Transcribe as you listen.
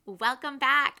Welcome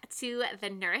back to the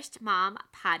Nourished Mom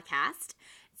podcast.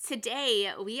 Today,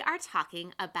 we are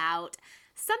talking about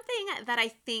something that I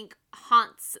think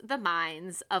haunts the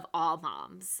minds of all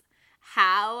moms.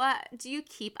 How do you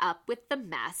keep up with the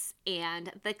mess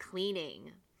and the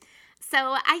cleaning?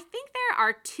 So I think there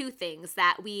are two things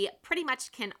that we pretty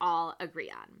much can all agree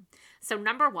on. So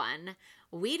number one,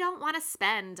 we don't want to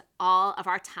spend all of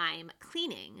our time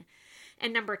cleaning.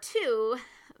 And number two,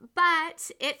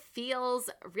 but it feels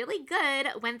really good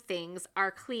when things are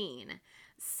clean.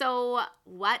 So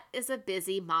what is a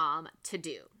busy mom to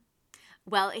do?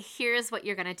 Well, here's what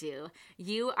you're going to do.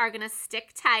 You are going to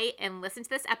stick tight and listen to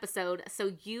this episode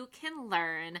so you can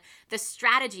learn the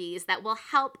strategies that will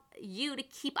help you to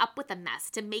keep up with the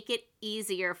mess, to make it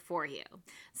easier for you.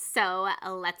 So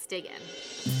let's dig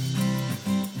in.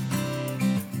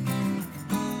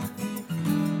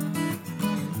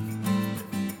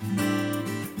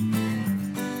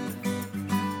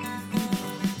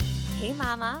 Hey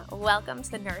mama, welcome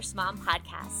to the Nourished Mom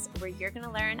podcast, where you're going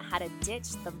to learn how to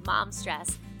ditch the mom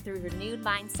stress through renewed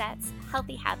mindsets,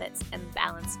 healthy habits, and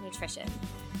balanced nutrition.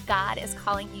 God is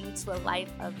calling you to a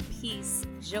life of peace,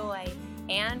 joy,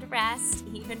 and rest,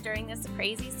 even during this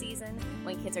crazy season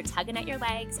when kids are tugging at your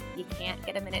legs, you can't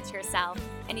get a minute to yourself,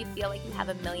 and you feel like you have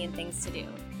a million things to do.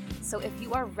 So if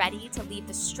you are ready to leave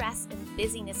the stress and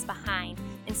busyness behind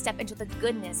and step into the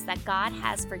goodness that God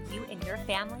has for you and your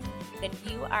family, then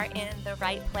you are in the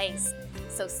right place.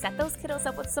 So set those kiddos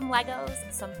up with some Legos,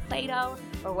 some Play-Doh,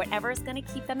 or whatever is going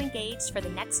to keep them engaged for the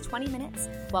next 20 minutes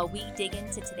while we dig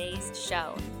into today's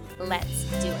show. Let's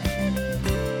do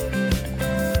it.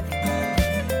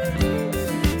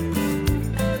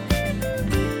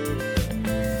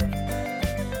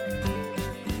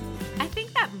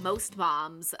 Most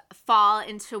moms fall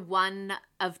into one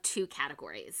of two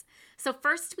categories. So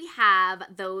first we have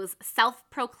those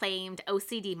self-proclaimed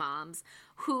OCD moms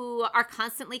who are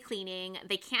constantly cleaning,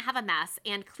 they can't have a mess,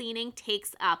 and cleaning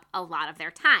takes up a lot of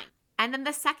their time. And then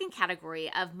the second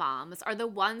category of moms are the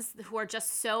ones who are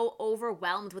just so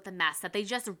overwhelmed with the mess that they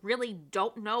just really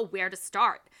don't know where to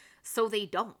start. So they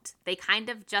don't. They kind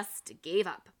of just gave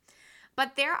up.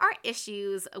 But there are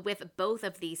issues with both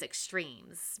of these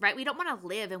extremes, right? We don't want to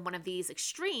live in one of these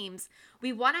extremes.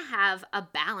 We want to have a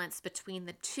balance between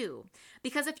the two.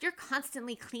 Because if you're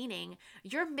constantly cleaning,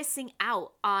 you're missing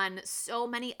out on so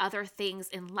many other things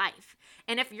in life.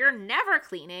 And if you're never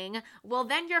cleaning, well,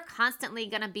 then you're constantly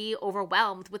going to be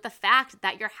overwhelmed with the fact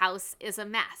that your house is a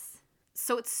mess.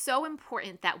 So it's so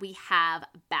important that we have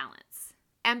balance.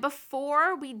 And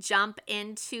before we jump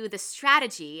into the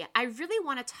strategy, I really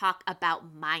want to talk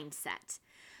about mindset.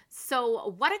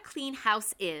 So what a clean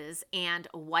house is and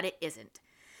what it isn't.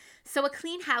 So a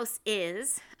clean house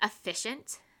is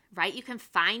efficient, right? You can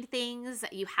find things,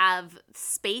 you have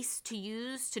space to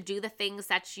use to do the things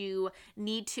that you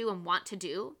need to and want to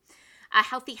do. A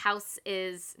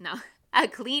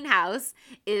clean house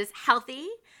is healthy.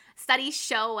 Studies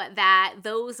show that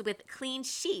those with clean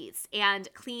sheets and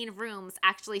clean rooms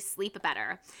actually sleep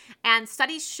better. And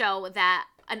studies show that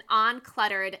an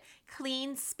uncluttered,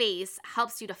 clean space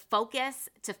helps you to focus,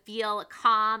 to feel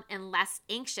calm and less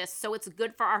anxious. So it's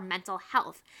good for our mental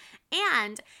health.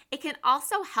 And it can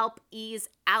also help ease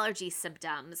allergy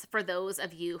symptoms for those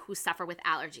of you who suffer with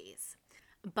allergies.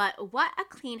 But what a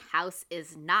clean house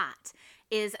is not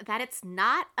is that it's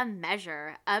not a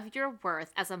measure of your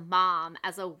worth as a mom,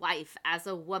 as a wife, as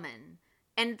a woman.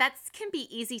 And that can be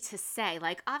easy to say,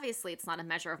 like, obviously it's not a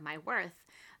measure of my worth.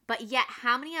 But yet,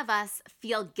 how many of us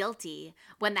feel guilty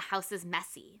when the house is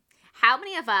messy? How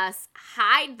many of us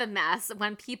hide the mess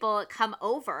when people come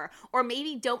over, or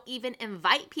maybe don't even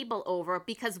invite people over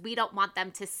because we don't want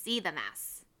them to see the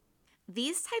mess?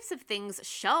 These types of things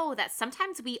show that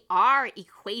sometimes we are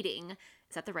equating,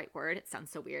 is that the right word? It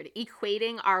sounds so weird.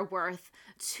 Equating our worth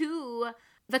to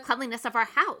the cleanliness of our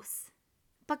house.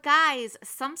 But guys,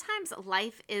 sometimes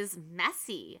life is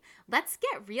messy. Let's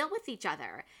get real with each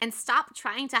other and stop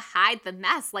trying to hide the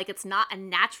mess like it's not a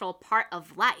natural part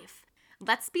of life.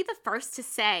 Let's be the first to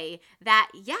say that,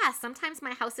 yeah, sometimes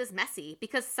my house is messy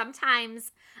because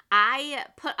sometimes I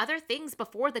put other things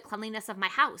before the cleanliness of my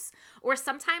house, or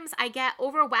sometimes I get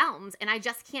overwhelmed and I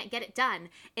just can't get it done,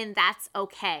 and that's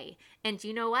okay. And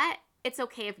you know what? It's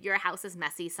okay if your house is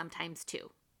messy sometimes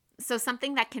too. So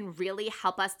something that can really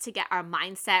help us to get our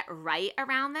mindset right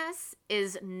around this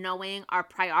is knowing our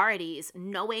priorities,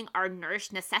 knowing our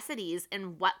nourished necessities,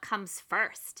 and what comes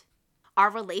first. Our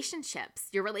relationships,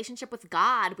 your relationship with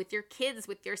God, with your kids,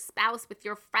 with your spouse, with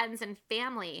your friends and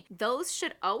family, those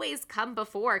should always come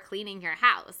before cleaning your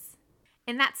house.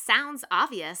 And that sounds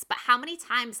obvious, but how many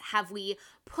times have we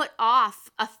put off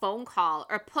a phone call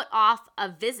or put off a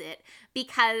visit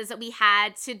because we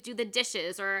had to do the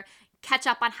dishes or catch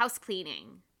up on house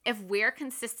cleaning? If we're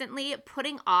consistently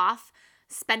putting off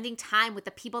spending time with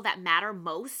the people that matter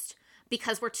most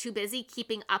because we're too busy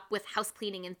keeping up with house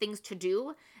cleaning and things to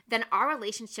do, then our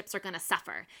relationships are going to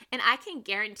suffer. And I can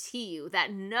guarantee you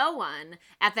that no one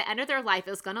at the end of their life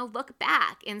is going to look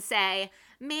back and say,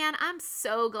 man, I'm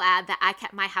so glad that I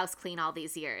kept my house clean all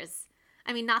these years.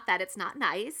 I mean, not that it's not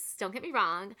nice, don't get me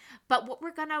wrong, but what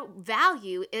we're going to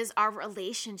value is our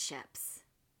relationships.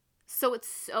 So it's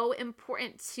so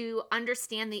important to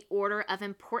understand the order of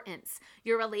importance.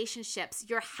 Your relationships,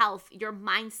 your health, your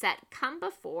mindset come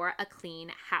before a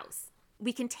clean house.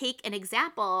 We can take an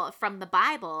example from the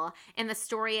Bible in the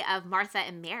story of Martha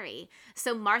and Mary.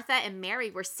 So Martha and Mary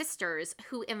were sisters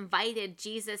who invited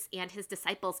Jesus and his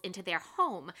disciples into their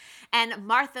home. And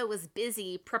Martha was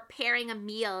busy preparing a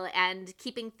meal and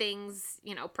keeping things,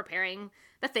 preparing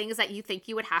the things that you think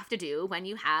you would have to do when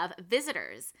you have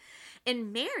visitors.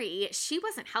 And Mary, she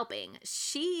wasn't helping.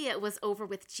 She was over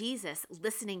with Jesus,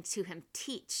 listening to him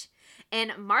teach.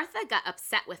 And Martha got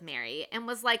upset with Mary and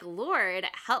was like, Lord,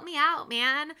 help me out,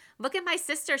 man. Look at my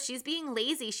sister. She's being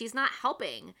lazy. She's not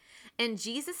helping. And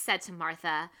Jesus said to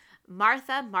Martha,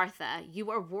 Martha, Martha, you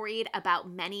are worried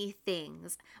about many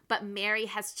things, but Mary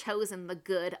has chosen the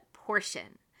good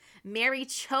portion. Mary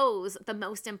chose the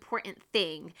most important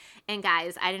thing. And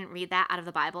guys, I didn't read that out of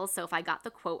the Bible, so if I got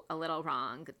the quote a little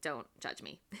wrong, don't judge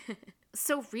me.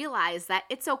 So realize that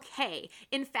it's okay.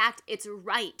 In fact, it's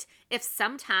right if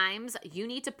sometimes you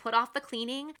need to put off the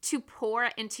cleaning to pour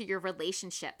into your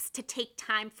relationships, to take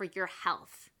time for your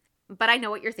health. But I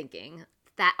know what you're thinking.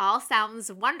 That all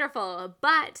sounds wonderful,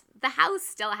 but the house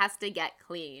still has to get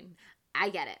clean. I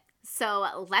get it.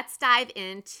 So let's dive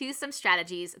into some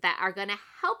strategies that are going to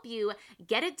help you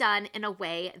get it done in a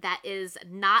way that is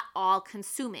not all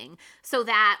consuming, so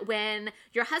that when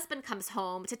your husband comes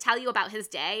home to tell you about his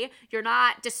day, you're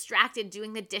not distracted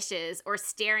doing the dishes or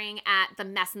staring at the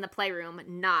mess in the playroom,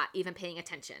 not even paying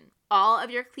attention. All of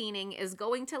your cleaning is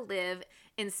going to live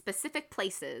in specific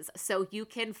places so you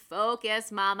can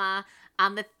focus, mama,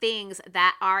 on the things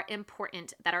that are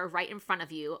important, that are right in front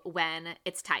of you when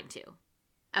it's time to.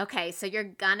 Okay, so you're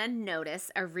gonna notice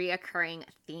a reoccurring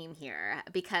theme here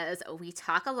because we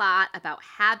talk a lot about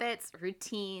habits,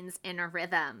 routines, and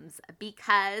rhythms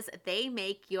because they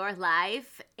make your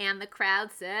life, and the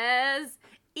crowd says,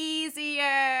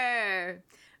 easier.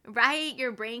 Right?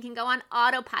 Your brain can go on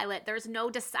autopilot. There's no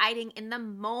deciding in the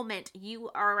moment.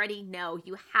 You already know.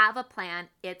 You have a plan.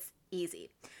 It's easy.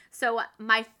 So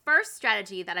my first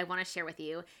strategy that I want to share with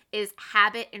you is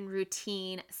habit and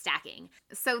routine stacking.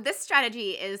 So this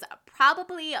strategy is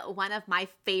probably one of my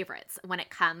favorites when it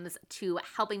comes to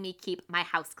helping me keep my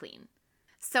house clean.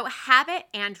 So habit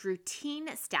and routine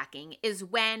stacking is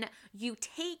when you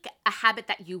take a habit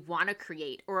that you want to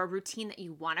create or a routine that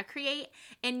you want to create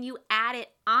and you add it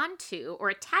onto or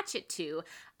attach it to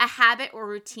a habit or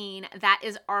routine that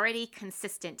is already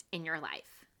consistent in your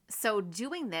life. So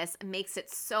doing this makes it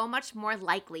so much more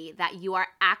likely that you are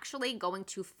actually going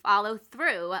to follow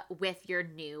through with your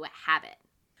new habit.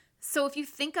 So if you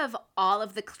think of all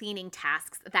of the cleaning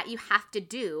tasks that you have to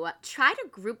do, try to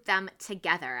group them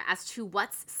together as to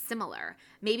what's similar.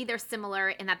 Maybe they're similar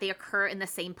in that they occur in the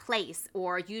same place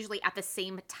or usually at the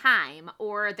same time,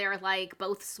 or they're like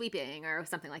both sweeping or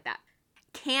something like that.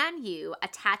 Can you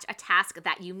attach a task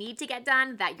that you need to get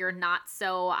done that you're not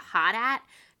so hot at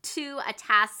to a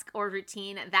task or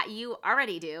routine that you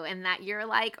already do and that you're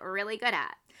like really good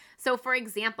at? So for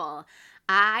example,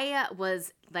 I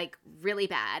was like really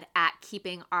bad at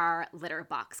keeping our litter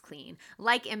box clean,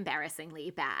 like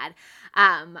embarrassingly bad.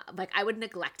 Like I would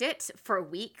neglect it for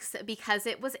weeks because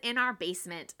it was in our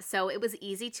basement, so it was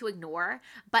easy to ignore.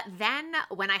 But then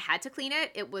when I had to clean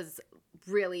it, it was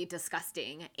really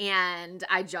disgusting and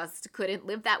I just couldn't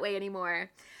live that way anymore.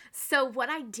 So what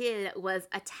I did was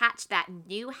attach that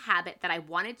new habit that I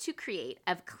wanted to create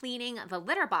of cleaning the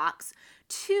litter box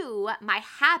to my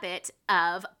habit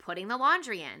of putting the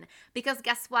laundry in. Because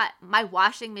guess what? My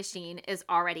washing machine is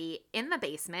already in the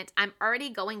basement. I'm already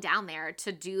going down there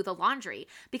to do the laundry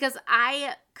because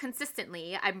I'm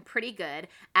pretty good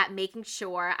at making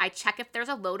sure I check if there's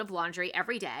a load of laundry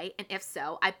every day. And if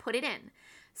so, I put it in.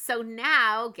 So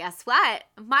now, guess what?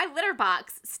 My litter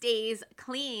box stays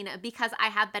clean because I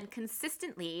have been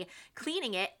consistently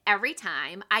cleaning it every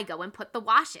time I go and put the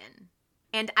wash in.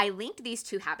 And I linked these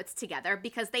two habits together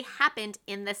because they happened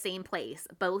in the same place,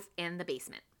 both in the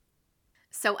basement.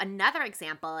 So another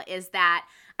example is that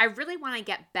I really want to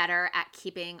get better at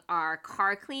keeping our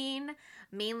car clean,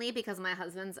 mainly because my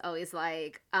husband's always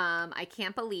like, I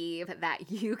can't believe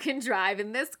that you can drive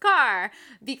in this car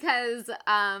because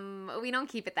we don't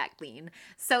keep it that clean.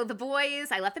 So the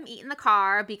boys, I let them eat in the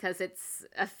car because it's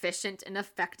efficient and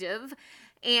effective.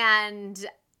 And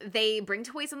they bring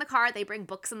toys in the car. They bring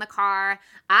books in the car.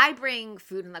 I bring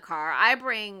food in the car. I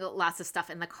bring lots of stuff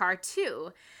in the car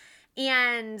too.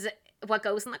 And what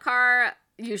goes in the car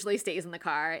usually stays in the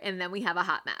car, and then we have a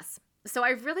hot mess. So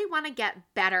I really want to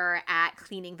get better at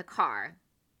cleaning the car.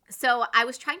 So I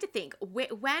was trying to think,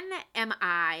 when am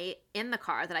I in the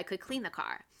car that I could clean the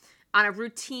car on a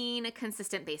routine,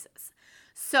 consistent basis?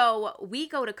 So we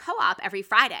go to Co-op every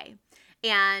Friday,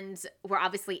 and we're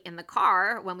obviously in the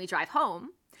car when we drive home.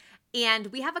 And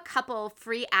we have a couple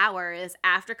free hours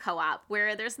after Co-op where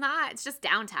it's just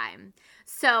downtime.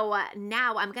 So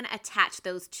now I'm going to attach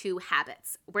those two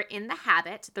habits. We're in the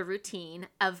habit, the routine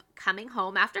of coming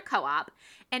home after Co-op.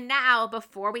 And now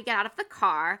before we get out of the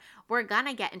car, we're going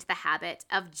to get into the habit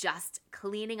of just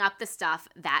cleaning up the stuff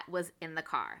that was in the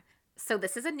car. So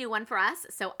this is a new one for us.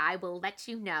 So I will let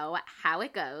you know how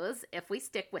it goes if we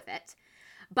stick with it.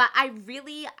 But I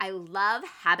love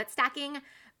habit stacking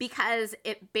because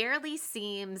it barely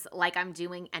seems like I'm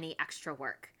doing any extra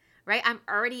work, right? I'm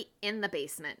already in the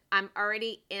basement. I'm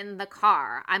already in the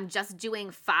car. I'm just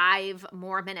doing 5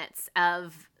 more minutes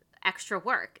of extra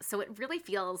work. So it really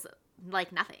feels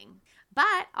like nothing.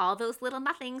 But all those little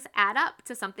nothings add up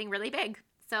to something really big.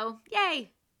 So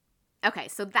yay. Okay,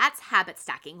 so that's habit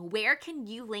stacking. Where can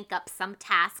you link up some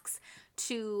tasks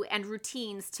and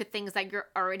routines to things that you're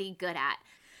already good at?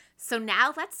 So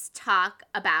now let's talk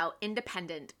about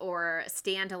independent or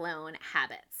standalone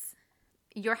habits.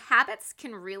 Your habits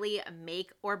can really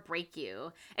make or break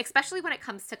you, especially when it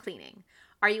comes to cleaning.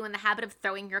 Are you in the habit of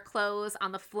throwing your clothes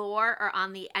on the floor or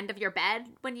on the end of your bed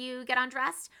when you get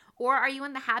undressed? Or are you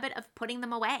in the habit of putting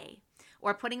them away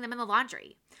or putting them in the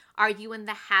laundry? Are you in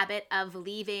the habit of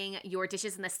leaving your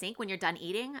dishes in the sink when you're done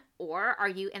eating? Or are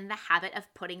you in the habit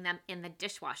of putting them in the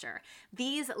dishwasher?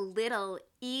 These little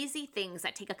easy things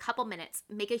that take a couple minutes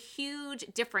make a huge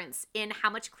difference in how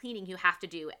much cleaning you have to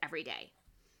do every day.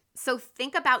 So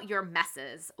think about your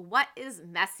messes. What is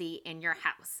messy in your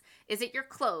house? Is it your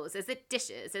clothes? Is it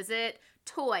dishes? Is it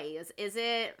toys? Is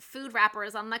it food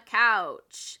wrappers on the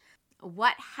couch?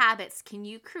 What habits can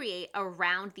you create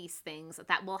around these things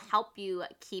that will help you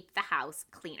keep the house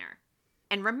cleaner?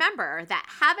 And remember that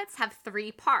habits have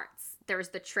 3 parts. There's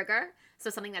the trigger,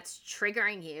 so something that's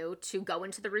triggering you to go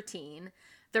into the routine,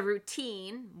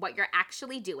 what you're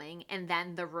actually doing, and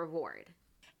then the reward.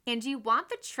 And you want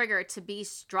the trigger to be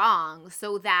strong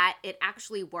so that it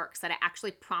actually works, that it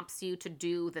actually prompts you to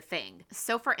do the thing.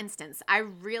 So for instance, I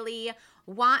really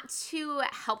want to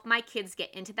help my kids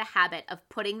get into the habit of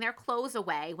putting their clothes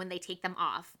away when they take them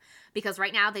off. Because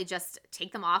right now they just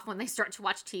take them off when they start to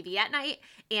watch TV at night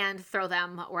and throw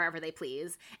them wherever they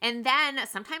please. And then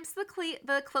sometimes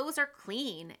the clothes are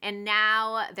clean and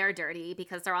now they're dirty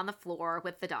because they're on the floor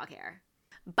with the dog hair.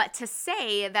 But to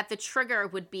say that the trigger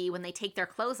would be when they take their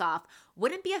clothes off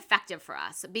wouldn't be effective for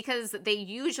us because they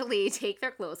usually take their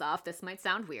clothes off. This might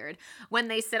sound weird. When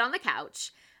they sit on the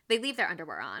couch, they leave their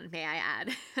underwear on, may I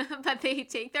add, but they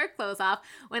take their clothes off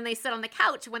when they sit on the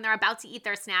couch when they're about to eat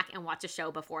their snack and watch a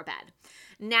show before bed.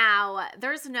 Now,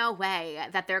 there's no way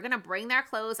that they're going to bring their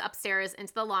clothes upstairs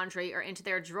into the laundry or into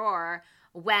their drawer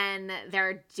when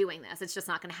they're doing this. It's just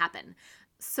not going to happen.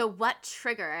 So what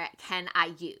trigger can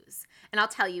I use? And I'll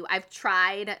tell you, I've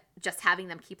tried just having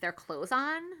them keep their clothes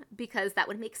on because that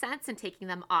would make sense and taking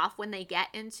them off when they get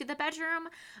into the bedroom,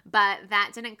 but that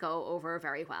didn't go over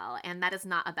very well. And that is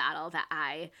not a battle that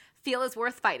I feel is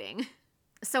worth fighting.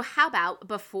 So how about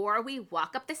before we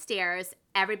walk up the stairs,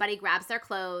 everybody grabs their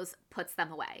clothes, puts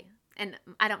them away. And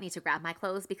I don't need to grab my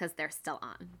clothes because they're still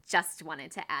on. Just wanted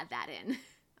to add that in.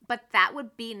 But that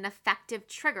would be an effective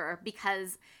trigger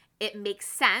because it makes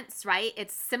sense, right?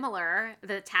 It's similar.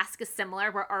 The task is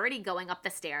similar. We're already going up the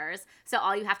stairs. So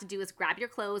all you have to do is grab your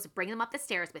clothes, bring them up the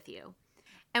stairs with you.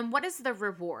 And what is the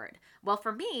reward? Well,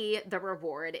 for me, the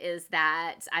reward is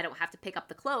that I don't have to pick up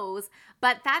the clothes,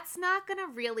 but that's not going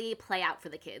to really play out for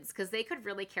the kids because they could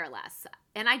really care less.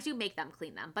 And I do make them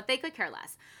clean them, but they could care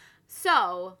less.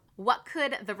 So what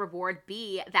could the reward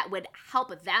be that would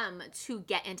help them to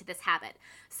get into this habit?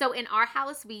 So in our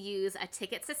house, we use a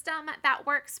ticket system that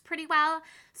works pretty well.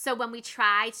 So when we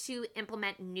try to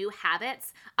implement new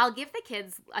habits, I'll give the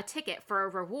kids a ticket for a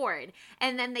reward.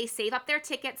 And then they save up their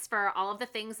tickets for all of the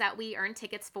things that we earn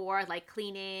tickets for, like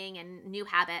cleaning and new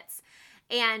habits.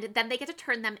 And then they get to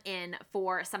turn them in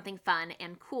for something fun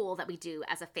and cool that we do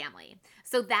as a family.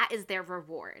 So that is their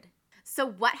reward. So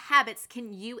what habits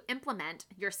can you implement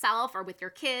yourself or with your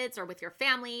kids or with your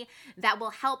family that will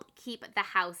help keep the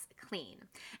house clean?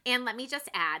 And let me just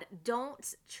add,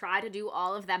 don't try to do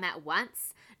all of them at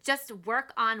once. Just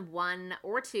work on one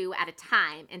or two at a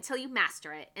time until you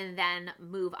master it and then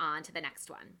move on to the next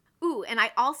one. Ooh, and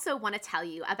I also want to tell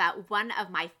you about one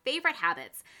of my favorite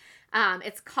habits.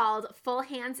 It's called full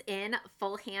hands in,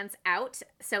 full hands out.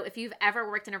 So if you've ever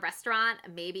worked in a restaurant,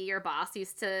 maybe your boss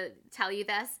used to tell you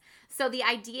this. So the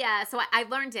idea, so I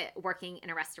learned it working in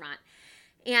a restaurant.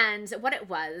 And what it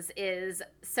was is,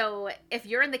 so if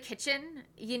you're in the kitchen,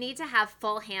 you need to have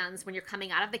full hands when you're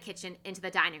coming out of the kitchen into the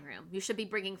dining room. You should be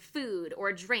bringing food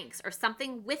or drinks or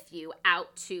something with you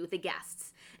out to the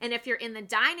guests. And if you're in the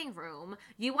dining room,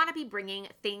 you want to be bringing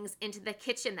things into the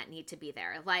kitchen that need to be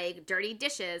there, like dirty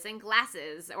dishes and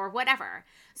glasses or whatever.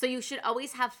 So you should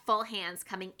always have full hands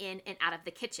coming in and out of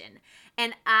the kitchen.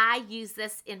 And I use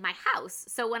this in my house.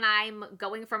 So when I'm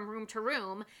going from room to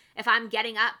room, if I'm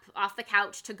getting up off the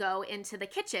couch to go into the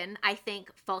kitchen, I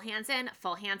think full hands in,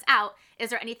 full hands out. Is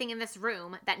there anything in this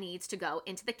room that needs to go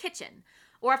into the kitchen?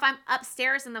 Or if I'm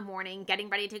upstairs in the morning getting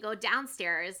ready to go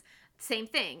downstairs, same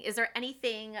thing. Is there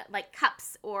anything like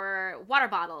cups or water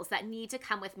bottles that need to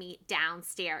come with me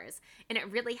downstairs? And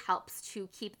it really helps to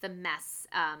keep the mess,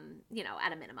 at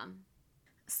a minimum.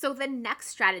 So the next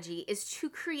strategy is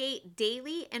to create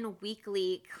daily and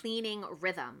weekly cleaning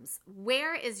rhythms.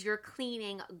 Where is your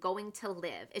cleaning going to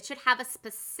live? It should have a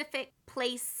specific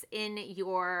place in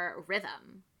your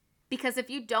rhythm. Because if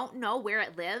you don't know where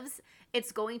it lives,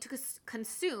 it's going to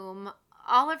consume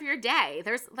all of your day.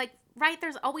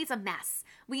 There's always a mess.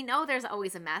 We know there's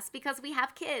always a mess because we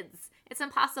have kids. It's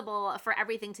impossible for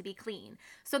everything to be clean.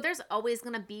 So there's always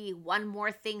going to be one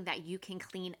more thing that you can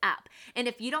clean up. And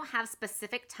if you don't have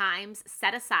specific times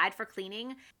set aside for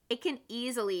cleaning, it can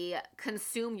easily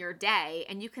consume your day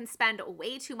and you can spend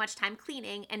way too much time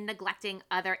cleaning and neglecting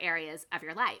other areas of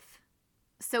your life.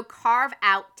 So carve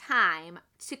out time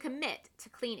to commit to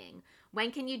cleaning.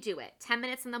 When can you do it? 10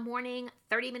 minutes in the morning,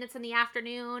 30 minutes in the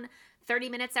afternoon, 30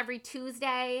 minutes every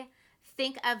Tuesday.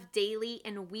 Think of daily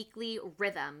and weekly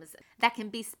rhythms that can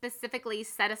be specifically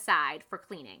set aside for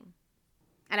cleaning.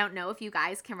 I don't know if you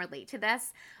guys can relate to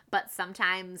this, but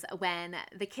sometimes when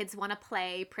the kids want to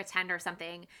play pretend or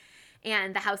something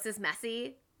and the house is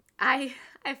messy, I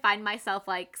find myself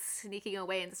like sneaking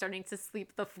away and starting to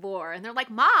sweep the floor. And they're like,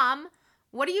 "Mom,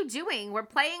 what are you doing? We're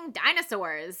playing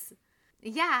dinosaurs."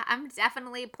 Yeah, I'm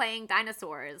definitely playing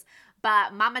dinosaurs,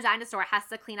 but Mama Dinosaur has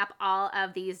to clean up all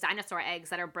of these dinosaur eggs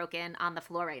that are broken on the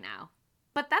floor right now.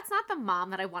 But that's not the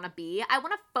mom that I want to be. I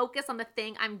want to focus on the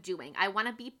thing I'm doing. I want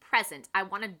to be present. I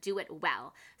want to do it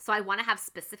well. So I want to have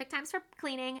specific times for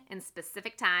cleaning and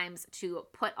specific times to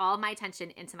put all my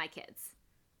attention into my kids.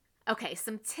 Okay,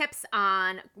 some tips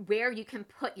on where you can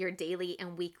put your daily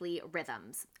and weekly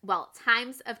rhythms. Well,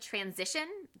 times of transition,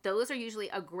 those are usually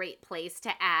a great place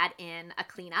to add in a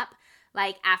cleanup.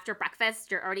 Like after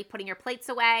breakfast, you're already putting your plates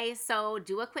away, so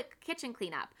do a quick kitchen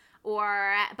cleanup.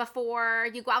 Or before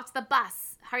you go out to the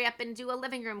bus, hurry up and do a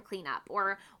living room cleanup,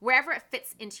 or wherever it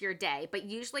fits into your day. But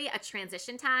usually a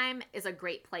transition time is a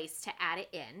great place to add it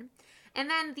in. And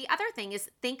then the other thing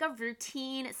is think of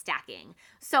routine stacking.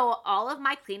 So all of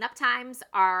my cleanup times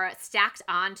are stacked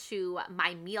onto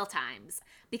my meal times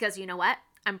because you know what?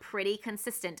 I'm pretty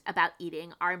consistent about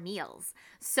eating our meals.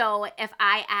 So if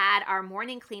I add our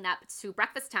morning cleanup to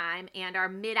breakfast time and our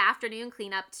mid-afternoon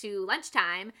cleanup to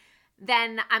lunchtime,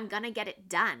 then I'm going to get it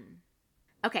done.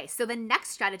 Okay, so the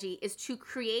next strategy is to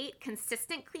create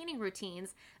consistent cleaning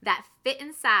routines that fit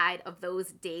inside of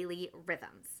those daily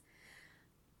rhythms.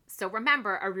 So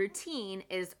remember, a routine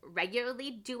is regularly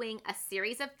doing a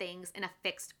series of things in a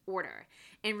fixed order.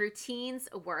 And routines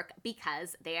work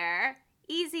because they're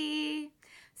easy.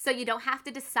 So you don't have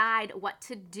to decide what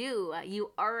to do.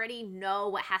 You already know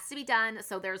what has to be done,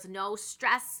 so there's no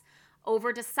stress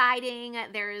over deciding.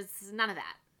 There's none of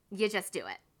that. You just do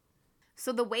it.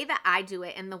 So the way that I do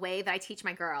it and the way that I teach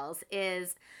my girls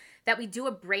is that we do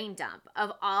a brain dump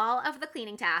of all of the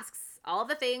cleaning tasks, all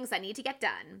the things that need to get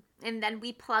done, and then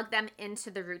we plug them into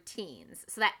the routines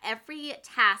so that every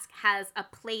task has a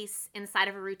place inside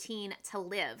of a routine to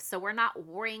live. So we're not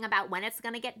worrying about when it's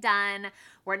going to get done.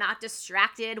 We're not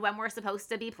distracted when we're supposed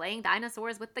to be playing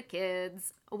dinosaurs with the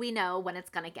kids. We know when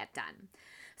it's going to get done.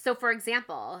 So for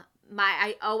example,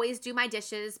 I always do my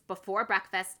dishes before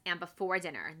breakfast and before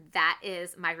dinner. That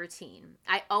is my routine.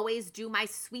 I always do my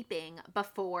sweeping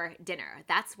before dinner.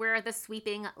 That's where the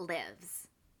sweeping lives.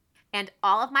 And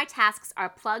all of my tasks are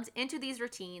plugged into these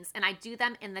routines, and I do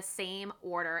them in the same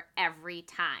order every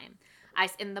time.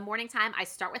 In the morning time, I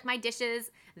start with my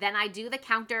dishes, then I do the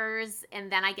counters,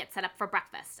 and then I get set up for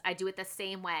breakfast. I do it the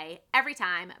same way every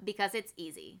time because it's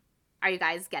easy. Are you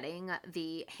guys getting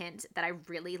the hint that I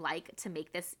really like to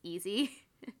make this easy?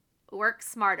 Work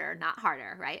smarter, not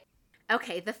harder, right?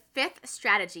 Okay, the fifth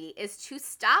strategy is to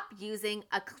stop using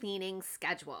a cleaning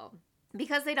schedule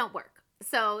because they don't work.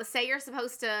 So say you're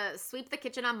supposed to sweep the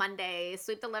kitchen on Monday,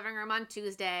 sweep the living room on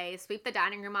Tuesday, sweep the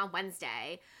dining room on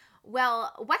Wednesday.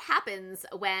 Well, what happens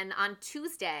when on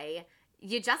Tuesday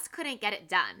you just couldn't get it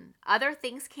done? Other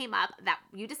things came up that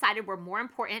you decided were more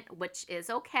important, which is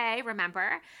okay,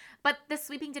 remember, but the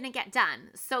sweeping didn't get done.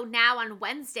 So now on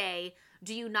Wednesday,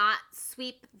 do you not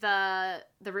sweep the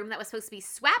room that was supposed to be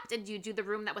swept, and do you do the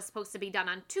room that was supposed to be done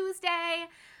on Tuesday?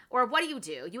 Or what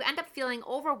do? You end up feeling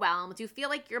overwhelmed. You feel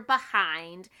like you're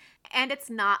behind, and it's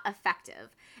not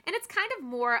effective. And it's kind of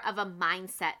more of a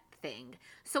mindset thing.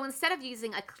 So instead of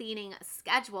using a cleaning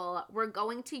schedule, we're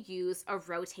going to use a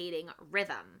rotating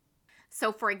rhythm.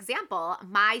 So for example,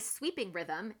 my sweeping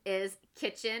rhythm is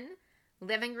kitchen,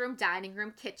 living room, dining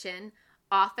room, kitchen,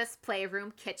 office,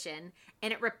 playroom, kitchen,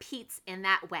 and it repeats in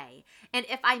that way. And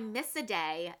if I miss a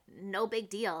day, no big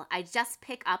deal. I just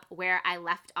pick up where I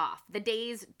left off. The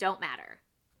days don't matter.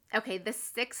 Okay, the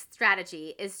sixth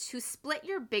strategy is to split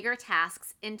your bigger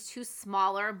tasks into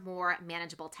smaller, more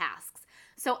manageable tasks.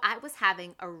 So I was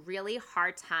having a really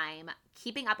hard time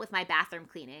keeping up with my bathroom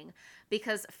cleaning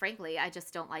because frankly, I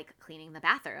just don't like cleaning the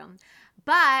bathroom.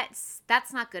 But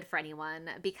that's not good for anyone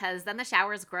because then the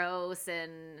shower's gross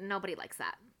and nobody likes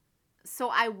that.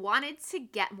 So I wanted to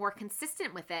get more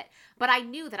consistent with it, but I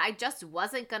knew that I just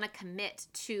wasn't going to commit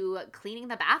to cleaning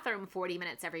the bathroom 40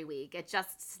 minutes every week. It's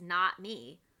just not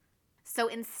me. So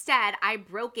instead, I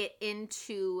broke it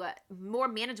into more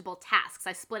manageable tasks.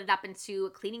 I split it up into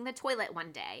cleaning the toilet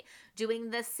one day, doing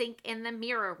the sink in the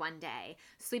mirror one day,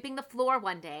 sweeping the floor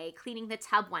one day, cleaning the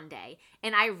tub one day.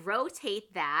 And I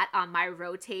rotate that on my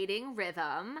rotating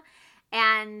rhythm.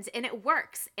 And it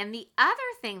works. And the other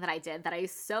thing that I did that I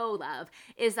so love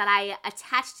is that I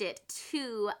attached it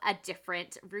to a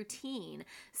different routine.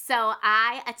 So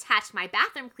I attached my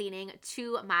bathroom cleaning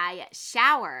to my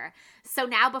shower. So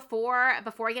now before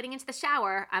getting into the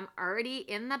shower, I'm already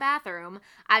in the bathroom.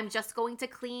 I'm just going to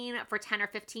clean for 10 or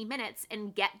 15 minutes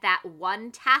and get that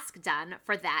one task done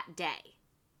for that day.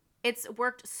 It's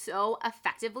worked so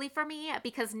effectively for me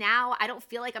because now I don't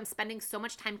feel like I'm spending so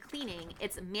much time cleaning.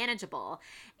 It's manageable.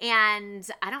 And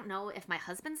I don't know if my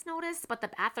husband's noticed, but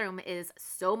the bathroom is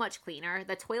so much cleaner.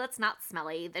 The toilet's not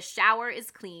smelly. The shower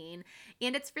is clean.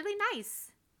 And it's really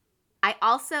nice. I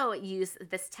also use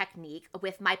this technique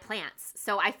with my plants.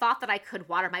 So I thought that I could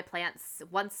water my plants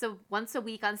once a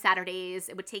week on Saturdays.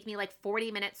 It would take me like 40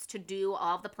 minutes to do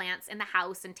all of the plants in the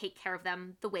house and take care of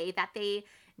them the way that they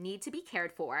need to be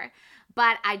cared for,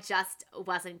 but I just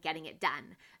wasn't getting it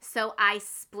done. So I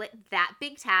split that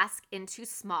big task into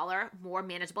smaller, more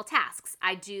manageable tasks.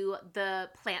 I do the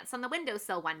plants on the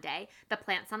windowsill one day, the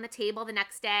plants on the table the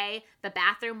next day, the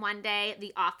bathroom one day,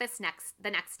 the office the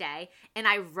next day, and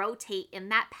I rotate in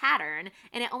that pattern,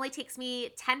 and it only takes me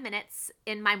 10 minutes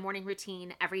in my morning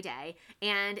routine every day,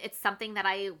 and it's something that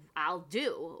I'll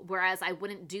do, whereas I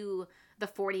wouldn't do the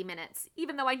 40 minutes,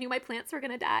 even though I knew my plants were going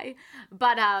to die.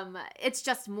 But it's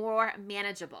just more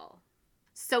manageable.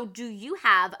 So do you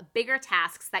have bigger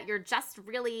tasks that you're just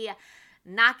really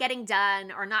not getting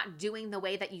done or not doing the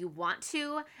way that you want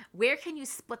to? Where can you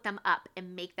split them up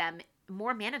and make them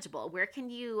more manageable? Where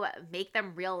can you make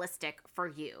them realistic for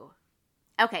you?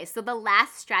 Okay, so the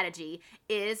last strategy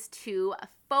is to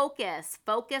focus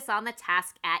on the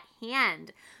task at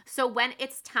hand. So when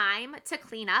it's time to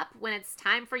clean up, when it's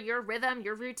time for your rhythm,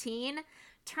 your routine,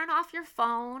 turn off your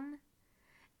phone.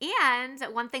 And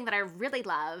one thing that I really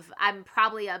love,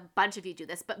 probably a bunch of you do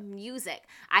this, but music.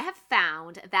 I have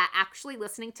found that actually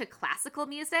listening to classical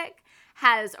music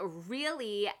has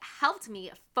really helped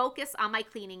me focus on my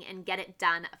cleaning and get it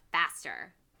done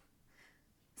faster.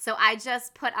 So I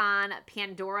just put on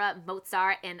Pandora,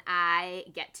 Mozart, and I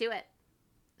get to it.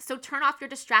 So turn off your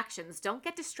distractions. Don't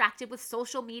get distracted with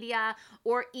social media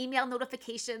or email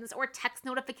notifications or text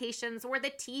notifications or the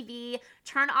TV.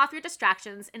 Turn off your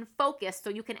distractions and focus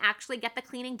so you can actually get the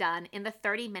cleaning done in the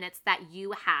 30 minutes that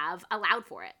you have allowed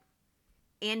for it.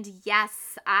 And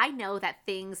yes, I know that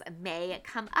things may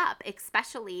come up,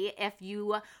 especially if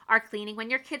you are cleaning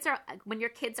when your kids are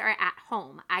at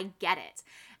home. I get it.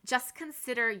 Just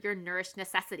consider your nourished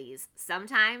necessities.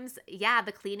 Sometimes,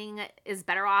 the cleaning is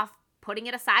better off putting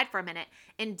it aside for a minute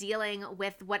and dealing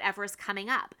with whatever's coming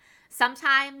up.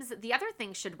 Sometimes the other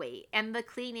things should wait and the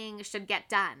cleaning should get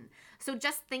done. So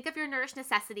just think of your nourish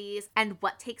necessities and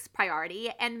what takes priority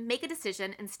and make a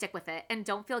decision and stick with it. And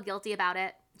don't feel guilty about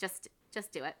it. Just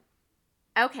do it.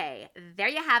 Okay, there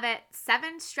you have it.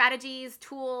 7 strategies,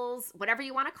 tools, whatever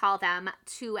you want to call them,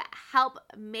 to help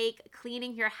make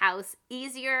cleaning your house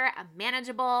easier,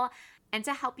 manageable, and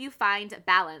to help you find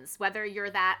balance. Whether you're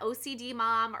that OCD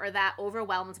mom or that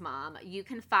overwhelmed mom, you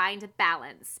can find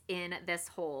balance in this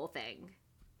whole thing.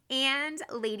 And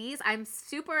ladies, I'm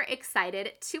super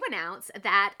excited to announce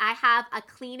that I have a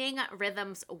Cleaning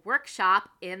Rhythms workshop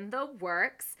in the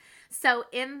works. So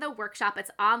in the workshop,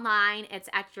 it's online, it's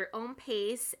at your own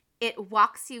pace. It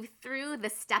walks you through the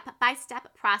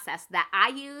step-by-step process that I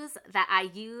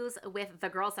use with the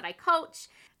girls that I coach.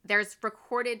 There's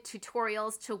recorded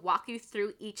tutorials to walk you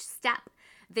through each step.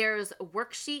 There's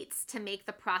worksheets to make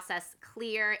the process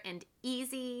clear and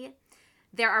easy.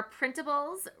 There are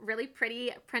printables, really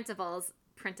pretty printables,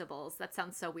 that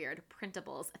sounds so weird,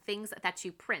 printables, things that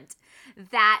you print,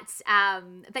 that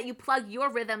you plug your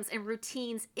rhythms and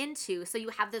routines into, so you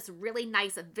have this really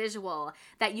nice visual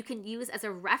that you can use as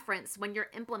a reference when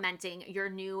you're implementing your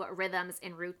new rhythms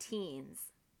and routines.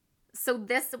 So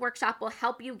this workshop will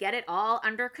help you get it all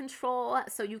under control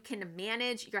so you can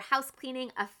manage your house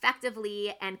cleaning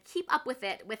effectively and keep up with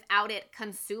it without it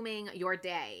consuming your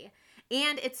day.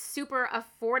 And it's super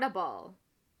affordable.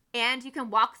 And you can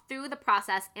walk through the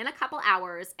process in a couple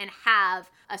hours and have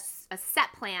a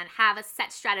set plan, have a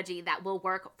set strategy that will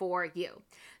work for you.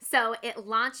 So it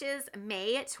launches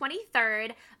May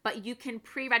 23rd, but you can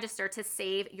pre-register to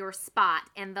save your spot,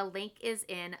 and the link is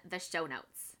in the show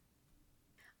notes.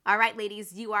 All right,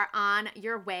 ladies, you are on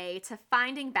your way to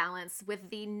finding balance with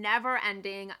the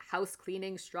never-ending house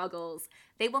cleaning struggles.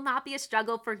 They will not be a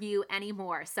struggle for you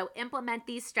anymore. So implement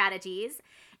these strategies.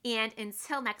 And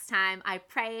until next time, I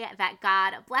pray that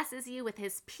God blesses you with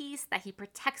his peace, that he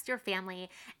protects your family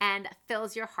and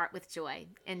fills your heart with joy.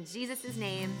 In Jesus'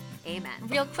 name, amen.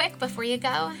 Real quick before you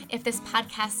go, if this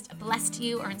podcast blessed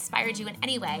you or inspired you in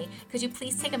any way, could you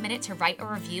please take a minute to write a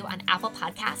review on Apple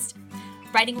Podcast?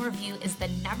 Writing a review is the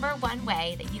 #1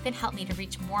 way that you can help me to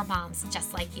reach more moms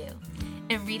just like you.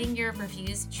 And reading your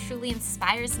reviews truly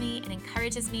inspires me and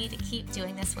encourages me to keep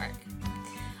doing this work.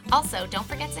 Also, don't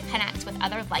forget to connect with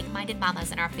other like-minded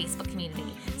mamas in our Facebook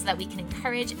community so that we can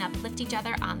encourage and uplift each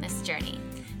other on this journey.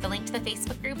 The link to the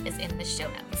Facebook group is in the show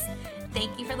notes.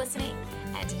 Thank you for listening,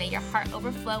 and may your heart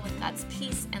overflow with God's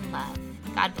peace and love.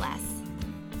 God bless.